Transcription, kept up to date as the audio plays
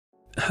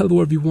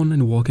Hello everyone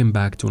and welcome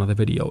back to another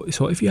video.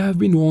 So if you have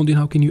been wondering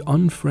how can you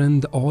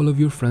unfriend all of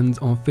your friends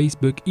on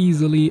Facebook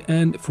easily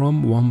and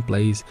from one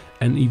place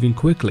and even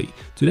quickly,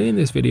 today in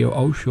this video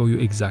I'll show you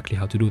exactly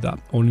how to do that.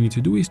 All you need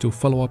to do is to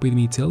follow up with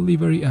me till the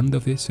very end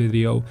of this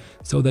video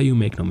so that you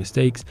make no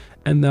mistakes.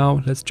 And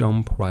now let's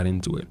jump right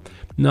into it.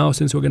 Now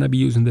since we're going to be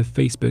using the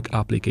Facebook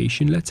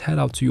application, let's head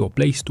out to your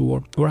Play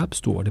Store or App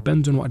Store,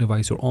 depends on what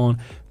device you're on.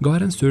 Go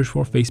ahead and search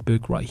for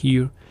Facebook right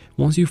here.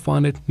 Once you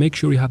find it, make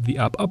sure you have the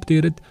app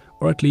updated,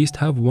 or at least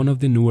have one of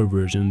the newer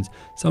versions,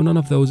 so none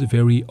of those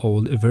very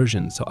old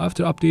versions. So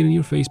after updating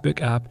your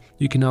Facebook app,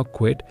 you can now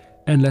quit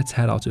and let's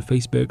head out to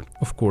Facebook.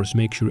 Of course,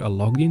 make sure you are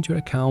logged into your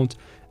account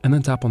and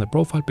then tap on the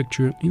profile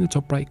picture in the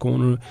top right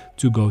corner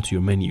to go to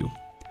your menu.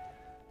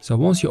 So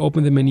once you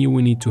open the menu,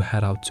 we need to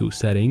head out to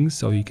settings.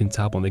 So you can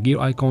tap on the gear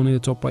icon in the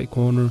top right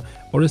corner,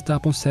 or just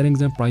tap on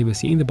settings and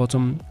privacy in the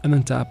bottom and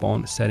then tap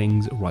on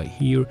settings right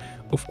here,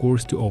 of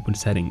course, to open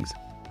settings.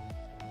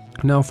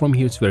 Now from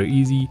here it's very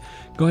easy.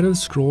 Go ahead and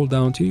scroll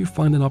down till you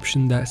find an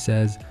option that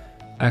says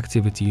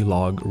activity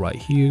log right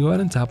here. Go ahead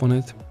and tap on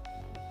it.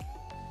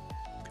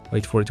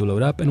 Wait for it to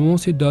load up, and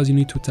once it does, you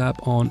need to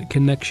tap on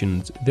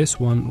connections, this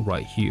one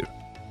right here.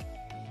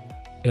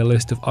 A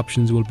list of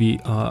options will be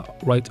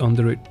right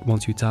under it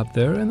once you tap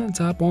there, and then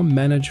tap on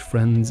manage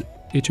friends.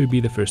 It should be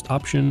the first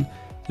option.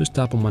 Just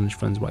tap on manage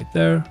friends right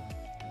there.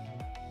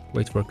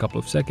 Wait for a couple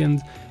of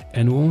seconds,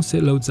 and once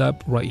it loads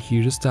up right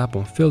here, just tap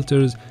on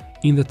filters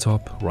in the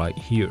top right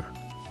here.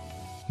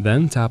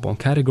 Then tap on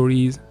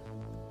categories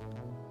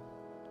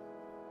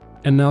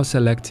and now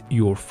select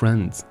your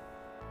friends.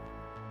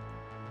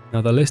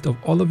 Now the list of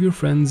all of your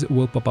friends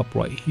will pop up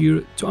right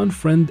here. To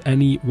unfriend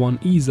anyone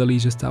easily,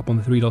 just tap on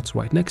the three dots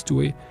right next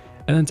to it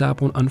and then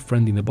tap on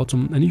unfriend in the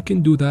bottom, and you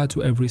can do that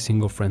to every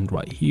single friend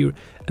right here.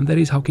 And that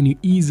is how can you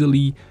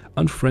easily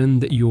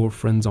unfriend your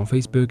friends on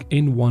Facebook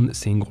in one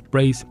single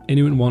place and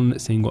in one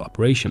single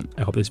operation.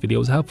 I hope this video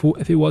was helpful.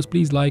 If it was,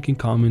 please like and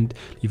comment,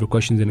 leave your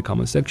questions in the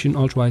comment section.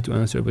 I'll try to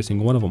answer every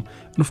single one of them,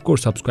 and of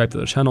course subscribe to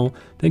the channel.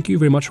 Thank you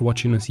very much for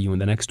watching and see you in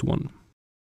the next one.